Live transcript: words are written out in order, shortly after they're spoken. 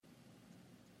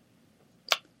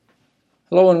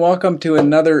Hello and welcome to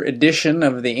another edition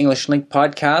of the English Link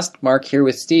podcast. Mark here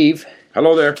with Steve.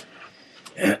 Hello there.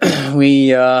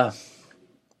 We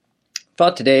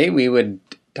thought today we would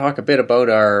talk a bit about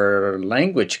our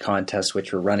language contest,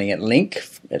 which we're running at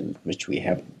LingQ, which we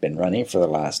have been running for the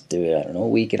last,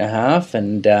 week and a half,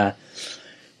 and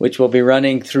which will be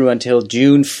running through until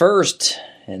June 1st.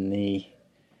 And the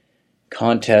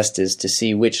contest is to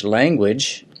see which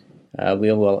language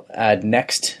we will add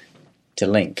next to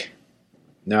LingQ.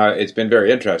 Now, it's been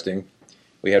very interesting.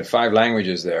 We had 5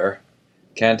 languages there: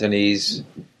 Cantonese,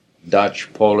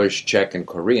 Dutch, Polish, Czech, and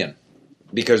Korean,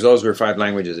 because those were 5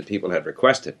 languages that people had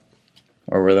requested.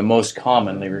 Or were the most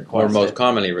commonly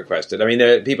requested. I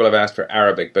mean, people have asked for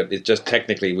Arabic, but it's just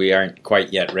technically we aren't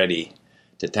quite yet ready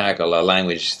to tackle a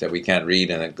language that we can't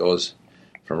read and it goes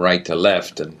from right to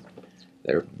left. And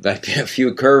there might be a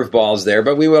few curveballs there,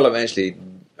 but we will eventually,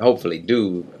 hopefully,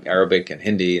 do Arabic and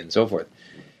Hindi and so forth.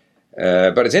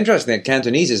 But it's interesting that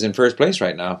Cantonese is in first place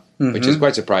right now, which is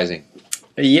quite surprising.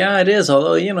 Yeah, it is.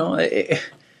 Although, it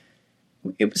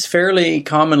was fairly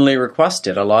commonly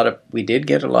requested. We did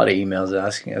get a lot of emails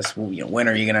asking us, when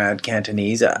are you going to add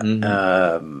Cantonese? If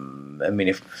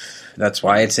that's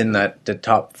why it's in the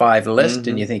top 5 list,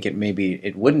 and you think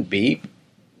it wouldn't be,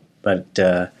 but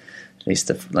at least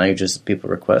the languages that people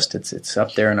request, it's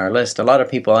up there in our list. A lot of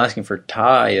people asking for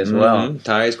Thai as well.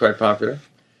 Thai is quite popular.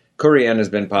 Korean has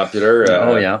been popular.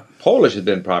 Polish has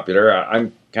been popular.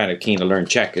 I'm kind of keen to learn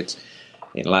Czech. It's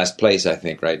in last place, I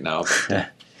think, right now.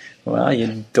 Well,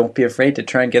 you don't be afraid to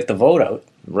try and get the vote out.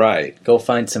 Right. Go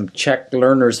find some Czech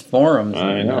learners forums.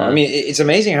 I know. It's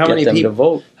amazing how many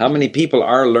people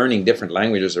are learning different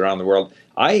languages around the world.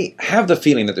 I have the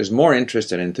feeling that there's more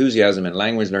interest and enthusiasm in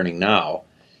language learning now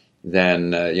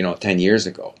than 10 years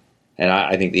ago. And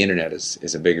I think the internet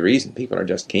is a big reason. People are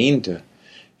just keen to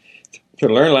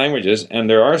learn languages, and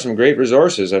there are some great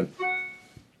resources.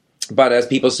 But as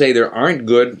people say, there aren't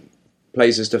good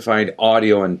places to find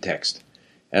audio and text.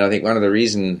 And I think one of the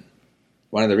reasons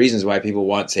why people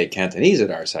want, say, Cantonese at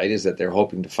our site is that they're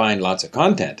hoping to find lots of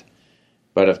content.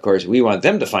 But of course, we want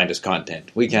them to find us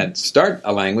content. We can't start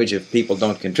a language if people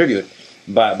don't contribute.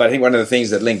 But I think one of the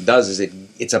things that LingQ does is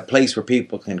it's a place where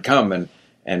people can come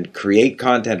and create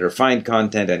content or find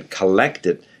content and collect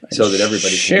it so that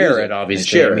everybody share can use it.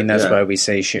 Obviously, that's why we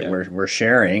say we're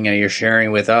sharing, and you're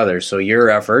sharing with others. So your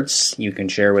efforts you can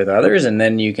share with others, and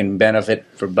then you can benefit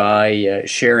by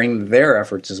sharing their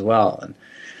efforts as well, and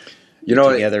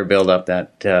together build up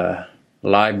that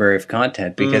library of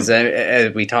content. Because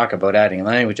as we talk about adding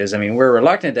languages, we're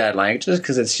reluctant to add languages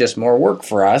because it's just more work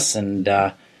for us, and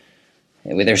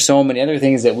there's so many other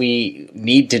things that we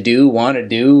need to do, want to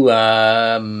do.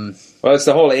 Well, it's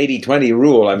the whole 80-20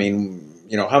 rule.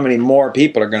 How many more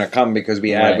people are going to come because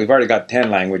we've already got 10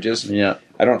 languages. Yeah.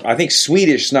 I think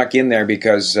Swedish snuck in there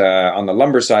because on the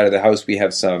lumber side of the house we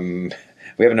have an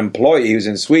employee who's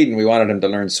in Sweden. We wanted him to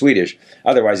learn Swedish.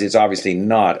 Otherwise, it's obviously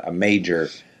not a major,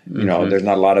 there's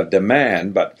not a lot of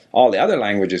demand. But all the other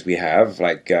languages we have,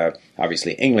 like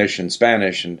obviously English and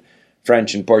Spanish and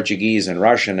French and Portuguese and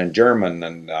Russian and German,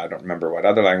 and I don't remember what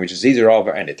other languages. These are all,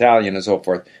 and Italian and so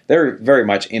forth. They're very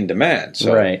much in demand.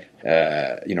 So,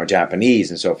 Japanese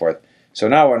and so forth. So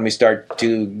now when we start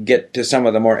to get to some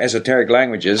of the more esoteric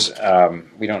languages,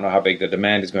 we don't know how big the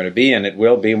demand is going to be, and it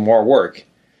will be more work.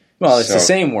 Well, it's the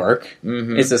same work.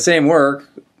 It's the same work,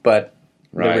 but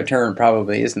the return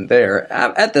probably isn't there.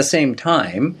 At the same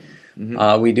time,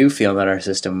 we do feel that our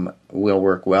system will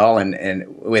work well, and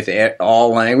with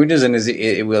all languages, and is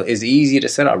easy to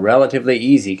set up, relatively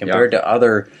easy compared to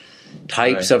other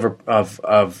types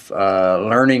of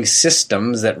learning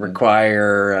systems that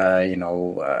require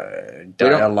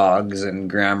dialogues and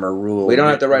grammar rules. We don't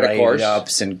have to write a course,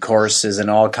 write-ups and courses and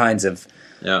all kinds of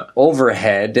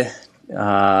overhead.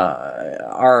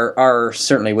 Our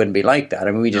certainly wouldn't be like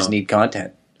that. We just need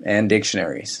content and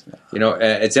dictionaries.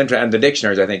 It's interesting, and the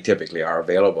dictionaries I think typically are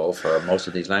available for most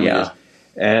of these languages.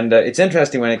 And it's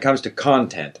interesting when it comes to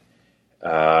content.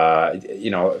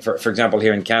 For example,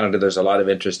 here in Canada, there's a lot of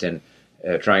interest in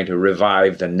trying to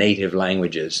revive the native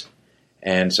languages.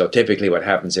 And so typically what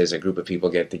happens is a group of people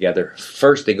get together.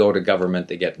 First, they go to government.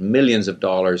 They get millions of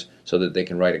dollars so that they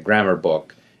can write a grammar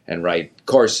book and write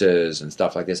courses and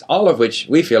stuff like this, all of which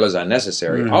we feel is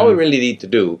unnecessary. All we really need to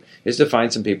do is to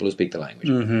find some people who speak the language.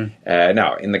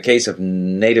 Now, in the case of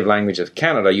native language of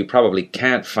Canada, you probably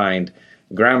can't find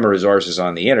grammar resources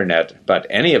on the internet, but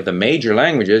any of the major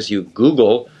languages, you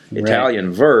Google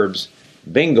Italian verbs,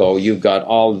 bingo, you've got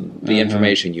all the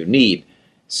information you need.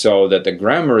 So that the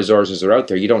grammar resources are out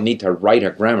there. You don't need to write a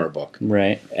grammar book.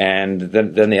 Right. And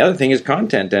then the other thing is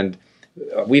content. And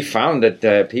we found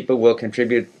that people will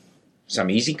contribute some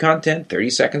easy content, 30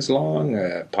 seconds long,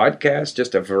 podcast,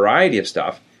 just a variety of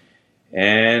stuff.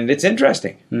 And it's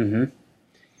interesting. Mm-hmm.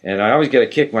 And I always get a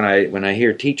kick when I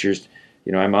hear teachers,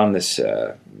 I'm on this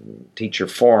teacher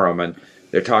forum, and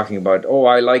they're talking about,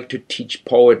 I like to teach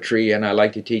poetry, and I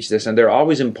like to teach this. And they're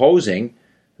always imposing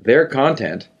their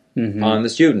content on the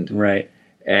student. Right.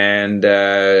 And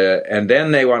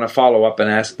then they want to follow up and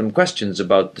ask them questions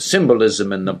about the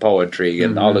symbolism in the poetry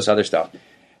and all this other stuff.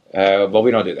 But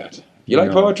we don't do that. You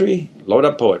like poetry? Load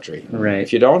up poetry. Right.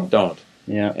 If you don't.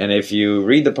 Yeah. And if you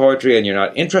read the poetry and you're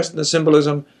not interested in the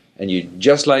symbolism and you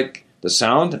just like the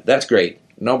sound, that's great.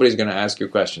 Nobody's going to ask you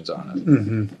questions on it,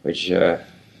 which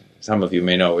some of you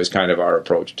may know is kind of our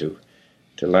approach to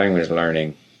language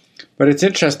learning. But it's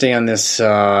interesting on this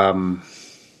poll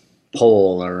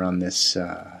or on this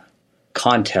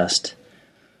contest,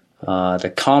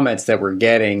 the comments that we're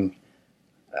getting.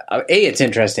 It's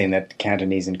interesting that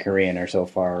Cantonese and Korean are so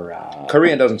far...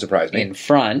 Korean doesn't surprise me. In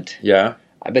front. Yeah.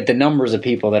 But the numbers of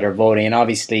people that are voting, and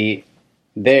obviously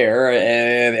there,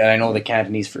 and I know the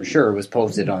Cantonese for sure, was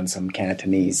posted on some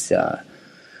Cantonese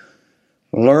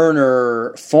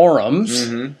learner forums.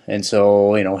 And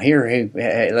so,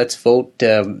 hey, let's vote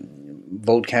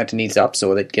Cantonese up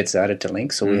so that it gets added to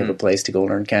LingQ, so we have a place to go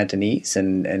learn Cantonese,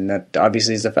 and that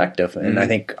obviously is effective. And I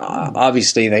think,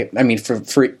 obviously, for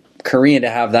Korean to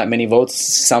have that many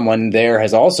votes, someone there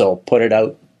has also put it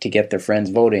out to get their friends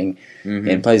voting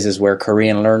in places where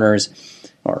Korean learners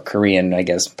or Korean, I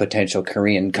guess, potential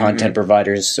Korean content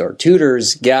providers or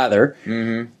tutors gather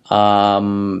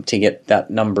to get that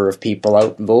number of people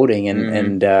out voting.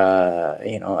 And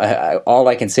all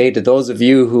I can say to those of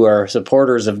you who are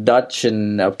supporters of Dutch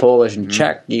and Polish and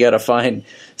Czech, you got to find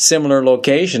similar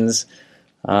locations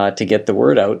to get the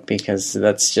word out, because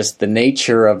that's just the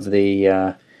nature of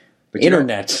the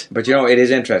internet. But it is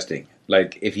interesting.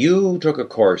 Like, if you took a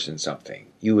course in something,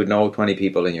 you would know 20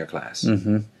 people in your class.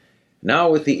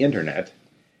 Now with the internet,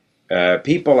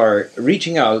 people are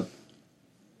reaching out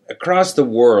across the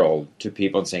world to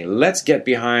people and saying, let's get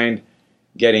behind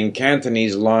getting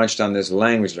Cantonese launched on this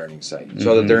language learning site,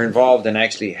 so that they're involved in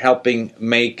actually helping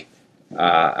make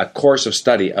a course of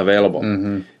study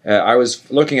available. I was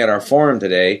looking at our forum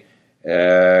today.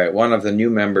 One of the new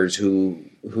members who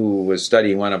was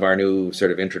studying one of our new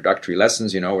sort of introductory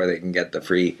lessons, where they can get the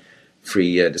free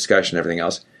discussion and everything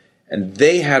else. And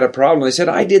they had a problem. They said,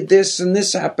 I did this and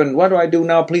this happened. What do I do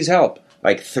now? Please help.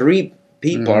 Like 3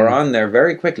 people are on there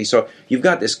very quickly. So you've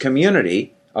got this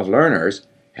community of learners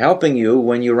helping you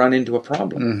when you run into a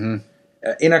problem.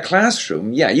 In a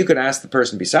classroom, you could ask the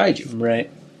person beside you. Right.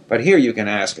 But here you can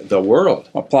ask the world.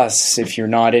 Well, plus, if you're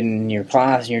not in your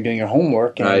class and you're doing your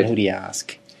homework, who do you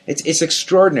ask? It's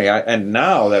extraordinary. And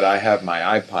now that I have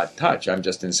my iPod Touch, I'm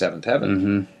just in seventh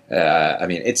heaven.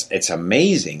 It's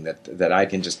amazing that I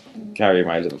can just carry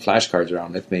my little flashcards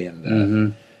around with me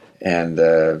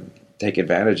and take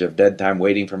advantage of dead time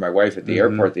waiting for my wife at the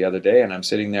airport the other day. And I'm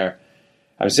sitting there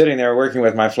working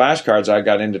with my flashcards. I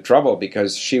got into trouble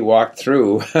because she walked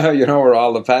through, where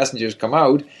all the passengers come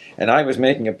out. And I was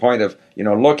making a point of,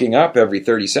 looking up every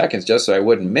 30 seconds just so I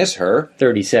wouldn't miss her.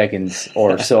 30 seconds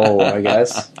or so, I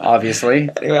guess, obviously.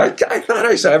 Anyway, I thought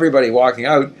I saw everybody walking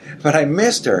out, but I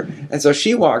missed her. And so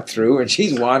she walked through, and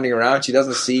she's wandering around. She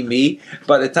doesn't see me.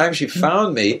 By the time she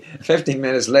found me, 15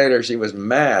 minutes later, she was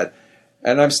mad.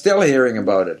 And I'm still hearing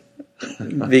about it.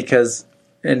 Because,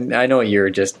 and I know you're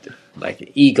just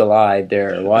like eagle-eyed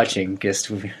there watching,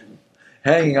 just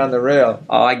hanging on the rail.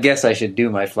 Oh, I guess I should do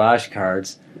my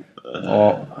flashcards.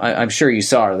 Well, I'm sure you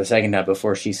saw her the second time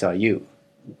before she saw you.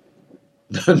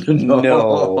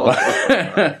 No.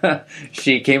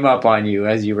 She came up on you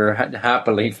as you were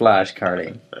happily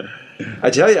flashcarding. I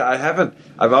tell you,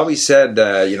 I've always said,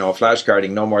 flashcarding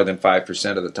no more than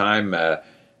 5% of the time.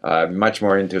 Much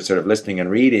more into sort of listening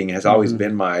and reading has always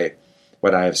been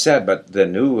what I have said. But the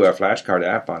new flashcard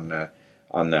app on the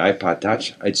iPod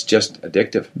Touch, it's just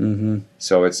addictive.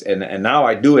 So and now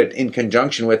I do it in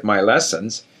conjunction with my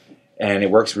lessons. And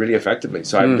it works really effectively.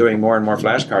 So I'm doing more and more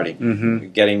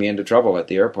flashcarding, getting me into trouble at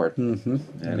the airport.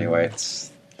 Anyway.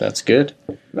 That's good.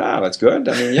 No, that's good.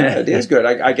 It is good.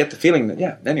 I get the feeling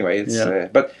that, anyway.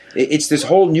 But it's this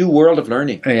whole new world of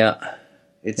learning. Yeah.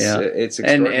 It's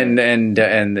extraordinary.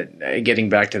 And getting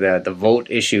back to the vote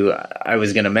issue, I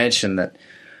was going to mention that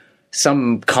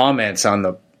some comments on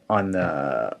the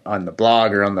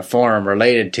blog or on the forum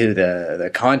related to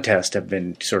the contest have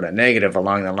been sort of negative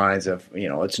along the lines of,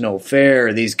 it's no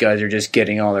fair. These guys are just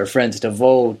getting all their friends to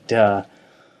vote.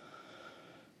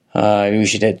 we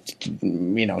should,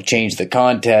 change the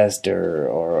contest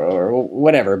or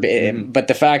whatever. But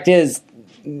the fact is,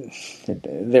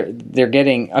 they're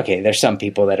getting okay. There's some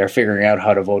people that are figuring out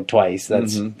how to vote twice.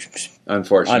 That's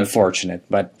unfortunate.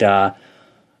 But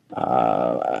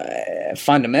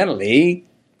fundamentally,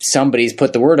 somebody's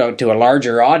put the word out to a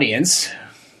larger audience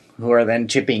who are then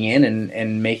chipping in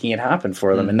and making it happen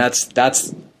for them. And that's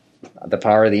the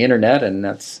power of the internet, and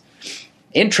that's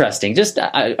interesting. Just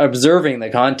observing the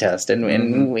contest,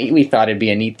 and we thought it'd be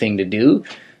a neat thing to do.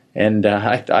 And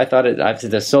I thought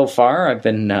it. So far, I've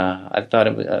thought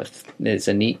it's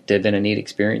been a neat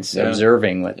experience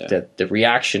observing what the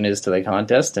reaction is to the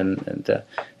contest, and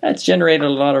it's generated a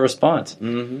lot of response.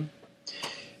 Mm-hmm.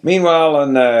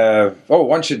 Meanwhile,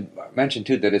 one should mention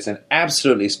too that it's an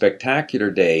absolutely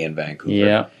spectacular day in Vancouver.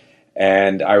 Yeah.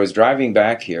 And I was driving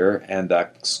back here, and the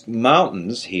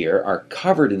mountains here are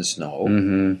covered in snow,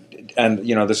 and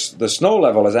the snow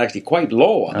level is actually quite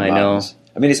low on the mountains.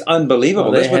 I mean, it's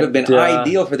unbelievable. This would have been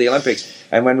ideal for the Olympics.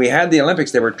 And when we had the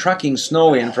Olympics, they were trucking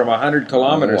snow in from 100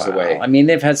 kilometers away. I mean,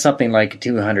 they've had something like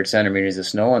 200 centimeters of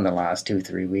snow in the last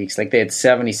 2-3 weeks. Like they had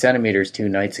 70 centimeters 2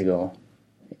 nights ago,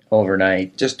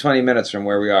 overnight. Just 20 minutes from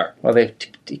where we are. Well,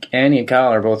 Annie and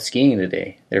Kyle are both skiing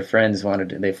today. Their friends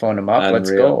they phoned them up. Unreal.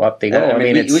 Let's go. Up they go. I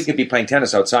mean we could be playing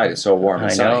tennis outside. It's so warm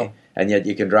and sunny. And yet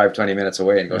you can drive 20 minutes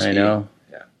away and go skiing. I know.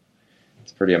 Yeah.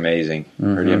 It's pretty amazing.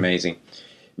 Pretty amazing.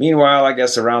 Meanwhile, I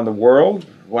guess around the world,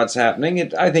 what's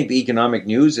happening? I think the economic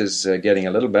news is getting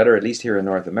a little better, at least here in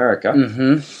North America.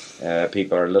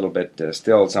 People are a little bit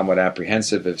still somewhat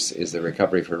apprehensive is the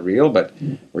recovery for real, but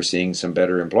we're seeing some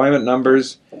better employment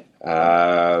numbers.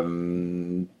 I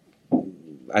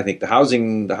think the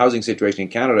housing situation in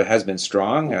Canada has been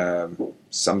strong.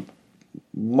 Some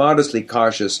modestly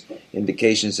cautious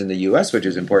indications in the U.S., which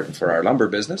is important for our lumber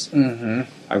business. I'm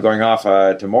going off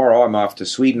tomorrow. I'm off to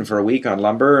Sweden for a week on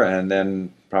lumber, and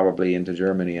then probably into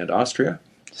Germany and Austria.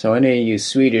 So any of you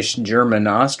Swedish, German,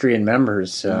 Austrian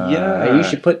members, you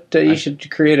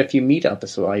should create a few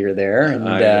meetups while you're there. And,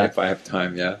 if I have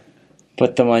time,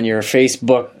 put them on your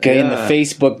Facebook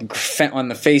on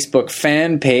the Facebook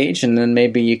fan page, and then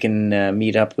maybe you can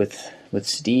meet up with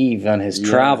Steve on his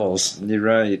travels. You're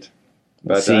right.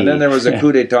 But and then there was a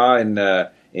coup d'état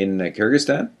in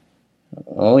Kyrgyzstan.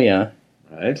 Oh yeah,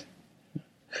 right.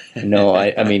 No,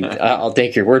 I mean I'll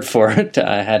take your word for it.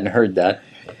 I hadn't heard that.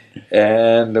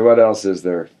 And what else is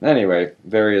there? Anyway,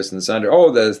 various and sundry. Oh,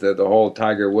 there's the whole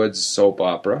Tiger Woods soap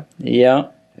opera. Yeah.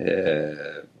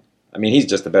 I mean, he's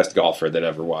just the best golfer that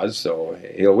ever was, so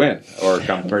he'll win or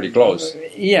come pretty close.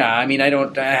 Yeah, I mean, I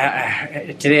don't.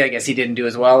 Today, I guess he didn't do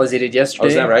as well as he did yesterday. Oh,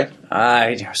 is that right?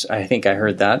 I think I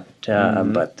heard that,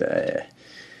 but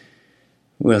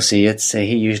we'll see.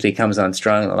 He usually comes on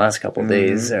strong in the last couple of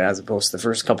days, as opposed to the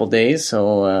first couple of days.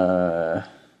 So,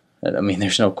 I mean,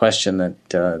 there's no question that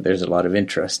there's a lot of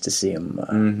interest to see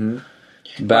him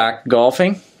back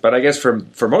golfing. But I guess for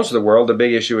most of the world, the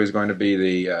big issue is going to be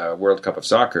the World Cup of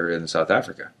Soccer in South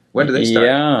Africa. When do they start?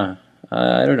 Yeah,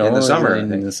 I don't know. In the summer, I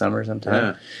think. In the summer sometime.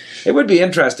 Yeah. It would be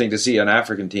interesting to see an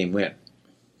African team win.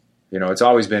 It's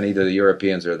always been either the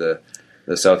Europeans or the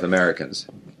South Americans.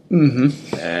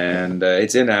 And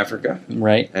it's in Africa.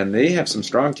 Right. And they have some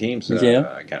strong teams.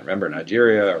 I can't remember,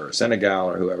 Nigeria or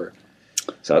Senegal or whoever.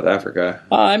 South Africa.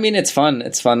 I mean, it's fun.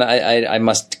 It's fun. I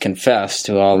must confess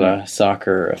to all the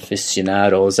soccer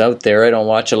aficionados out there, I don't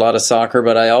watch a lot of soccer,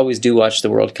 but I always do watch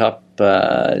the World Cup.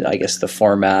 I guess the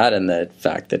format and the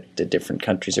fact that the different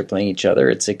countries are playing each other,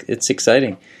 it's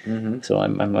exciting. So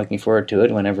I'm looking forward to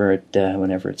it whenever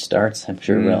it starts. I'm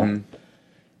sure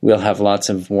we'll have lots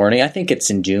of warning. I think it's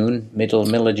in June, middle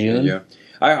of June. Yeah,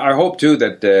 I hope too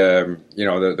that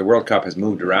the World Cup has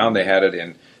moved around. They had it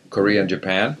in Korea and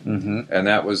Japan, and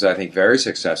that was, I think, very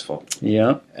successful.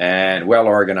 Yeah, and well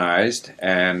organized.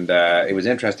 And it was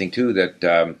interesting too that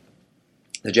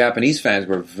the Japanese fans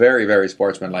were very, very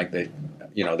sportsmanlike. They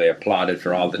applauded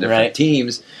for all the different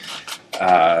teams.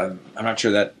 I'm not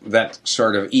sure that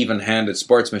sort of even-handed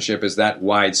sportsmanship is that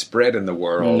widespread in the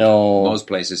world. No, most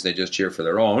places they just cheer for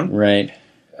their own. Right.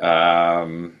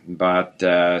 But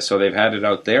so they've had it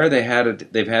out there. They've had it in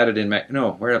they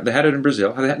had it in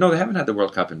Brazil. They haven't had the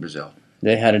World Cup in Brazil.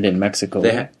 They had it in Mexico.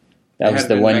 That was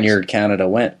the 1 year Canada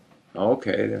went.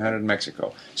 Okay, they've had it in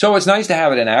Mexico. So it's nice to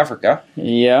have it in Africa.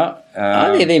 Yeah,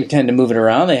 I think they tend to move it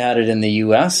around. They had it in the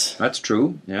U.S. That's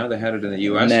true. Yeah, they had it in the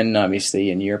U.S. And then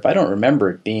obviously in Europe. I don't remember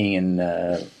it being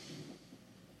in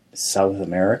South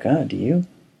America. Do you?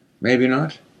 Maybe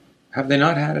not. Have they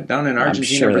not had it down in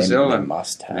Argentina or Brazil? They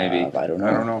must have. Maybe. I don't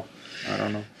know.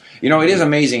 It is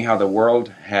amazing how the world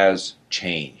has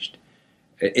changed.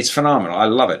 It's phenomenal. I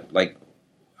love it. Like,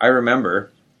 I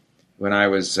remember when I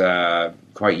was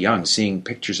quite young seeing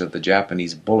pictures of the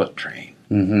Japanese bullet train.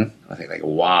 I think like,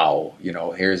 wow,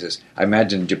 here's this. I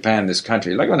imagine Japan, this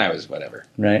country, like when I was,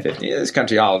 50, this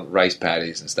country, all rice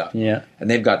paddies and stuff. Yeah. And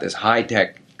they've got this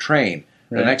high-tech train.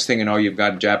 Right. The next thing you know, you've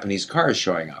got Japanese cars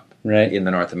showing up in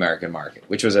the North American market,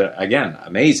 which was, again,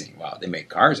 amazing. Wow, they make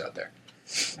cars out there.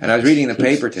 And I was reading the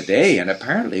paper today, and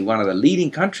apparently one of the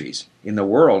leading countries in the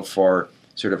world for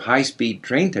sort of high-speed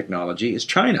train technology is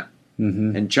China.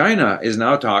 And China is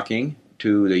now talking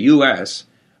to the U.S.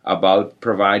 about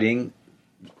providing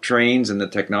trains and the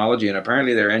technology, and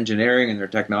apparently their engineering and their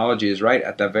technology is right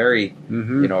at the very,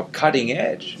 cutting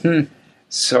edge.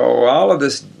 So all of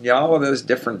this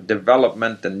different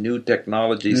development and new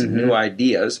technologies and new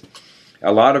ideas,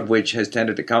 a lot of which has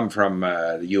tended to come from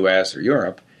the U.S. or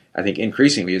Europe, I think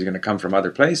increasingly is going to come from other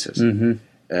places,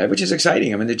 which is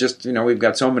exciting. I mean, we've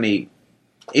got so many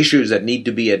issues that need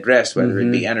to be addressed, whether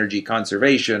it be energy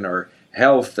conservation or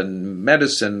health and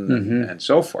medicine and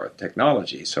so forth,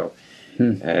 technology. So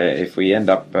if we end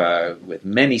up with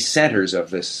many centers of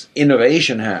this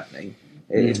innovation happening,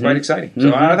 it's quite exciting.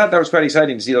 So I thought that was quite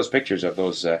exciting to see those pictures of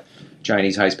those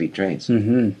Chinese high-speed trains.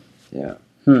 Yeah.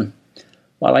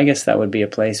 Well, I guess that would be a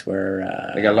place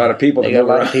where they got a lot of people. They got a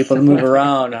lot of people to move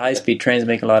around. High-speed trains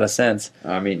make a lot of sense.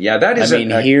 I mean, that is.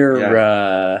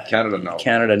 Canada, no.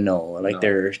 Canada, no. Like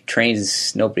their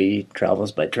trains, nobody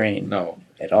travels by train. No,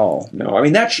 at all. No, I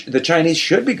mean the Chinese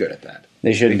should be good at that.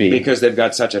 They should be, because they've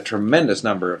got such a tremendous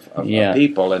number of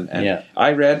people. And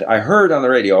I heard on the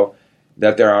radio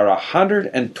that there are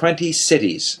 120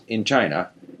 cities in China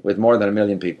with more than 1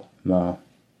 million people. Wow.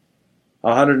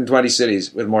 120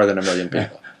 cities with more than 1 million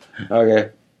people.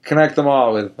 Okay. Connect them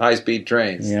all with high-speed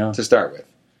trains to start with.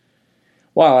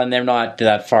 Well, and they're not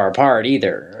that far apart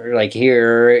either. Like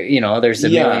here, there's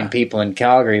 1 million people in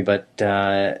Calgary, but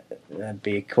that'd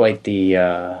be quite the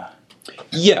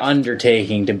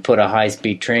undertaking to put a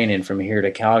high-speed train in from here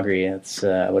to Calgary. It's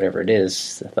whatever it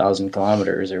is, 1,000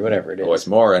 kilometers or whatever it is. Oh, it's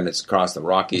more, and it's across the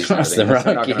Rockies. Across the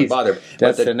Rockies. Not gonna bother.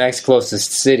 That's the next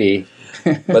closest city.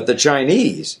 But the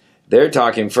Chinese, they're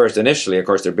talking first initially, of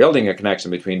course, they're building a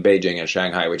connection between Beijing and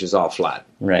Shanghai, which is all flat.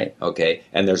 Right. Okay.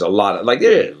 And there's a lot of,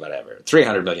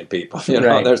 300 million people.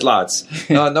 There's lots.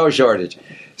 No shortage.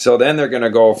 So then they're going to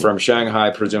go from Shanghai,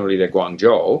 presumably, to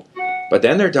Guangzhou. But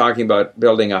then they're talking about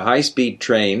building a high-speed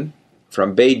train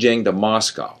from Beijing to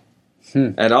Moscow.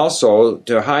 And also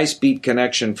to high-speed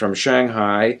connection from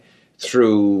Shanghai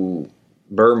through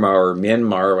Burma or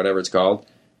Myanmar or whatever it's called,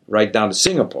 right down to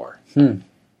Singapore.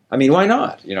 I mean, why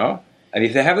not, I mean,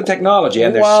 if they have the technology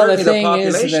and there's certainly the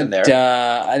population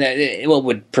there. What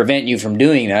would prevent you from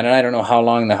doing that, and I don't know how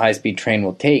long the high-speed train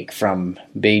will take from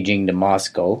Beijing to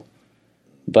Moscow,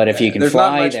 but if you can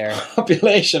fly there... There's not much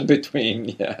population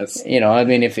between, yes. I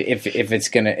mean, if it's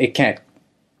going to... It can't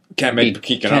make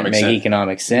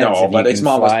economic sense. No, but it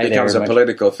almost becomes a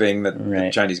political thing that the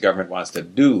Chinese government wants to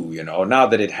do, Now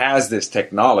that it has this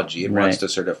technology, it wants to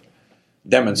sort of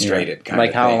demonstrate it, kind of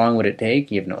thing. How long would it take?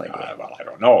 You have no idea. Well, I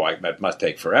don't know. It must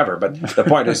take forever. But the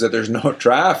point is that there's no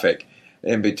traffic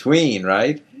in between,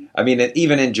 right? I mean,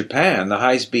 even in Japan, the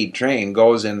high-speed train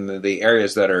goes in the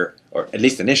areas that are, or at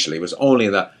least initially, was only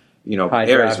the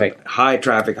areas with high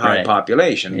traffic, high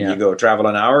population. Yeah. You go travel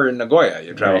an hour in Nagoya.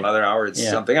 You travel another hour, it's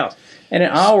something else. And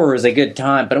an hour is a good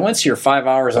time. But once you're 5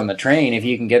 hours on the train, if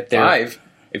you can get there... 5?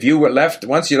 If you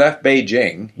once you left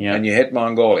Beijing and you hit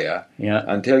Mongolia,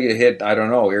 until you hit, I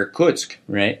don't know, Irkutsk,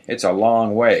 it's a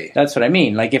long way. That's what I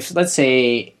mean. Like if, let's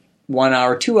say, 1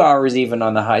 hour, 2 hours even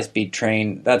on the high-speed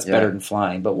train, that's better than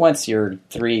flying. But once you're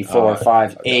 3, 4,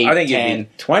 5, 8, I think 10... you'd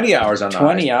be 20 hours on the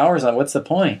 20 hours on, what's the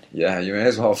point? Yeah, you may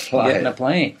as well fly. Get in a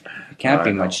plane. It can't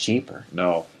be much cheaper.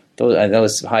 No.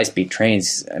 Those high-speed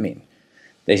trains, I mean...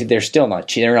 They're still not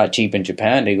cheap. They're not cheap in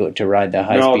Japan to ride the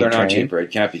high speed train. No, they're not cheaper.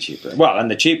 It can't be cheaper. Well,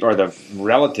 and the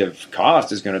relative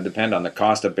cost is going to depend on the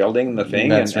cost of building the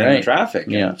thing and the traffic.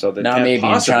 Yeah. And so now maybe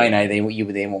in China they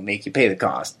won't make you pay the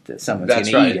cost. Someone's going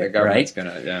to eat it. The government's going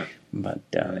to. But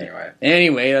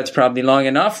anyway, that's probably long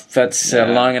enough. That's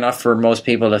long enough for most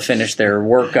people to finish their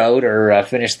workout or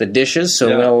finish the dishes.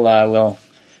 So we'll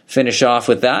finish off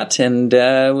with that, and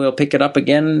we'll pick it up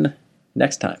again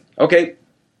next time. Okay.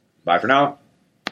 Bye for now.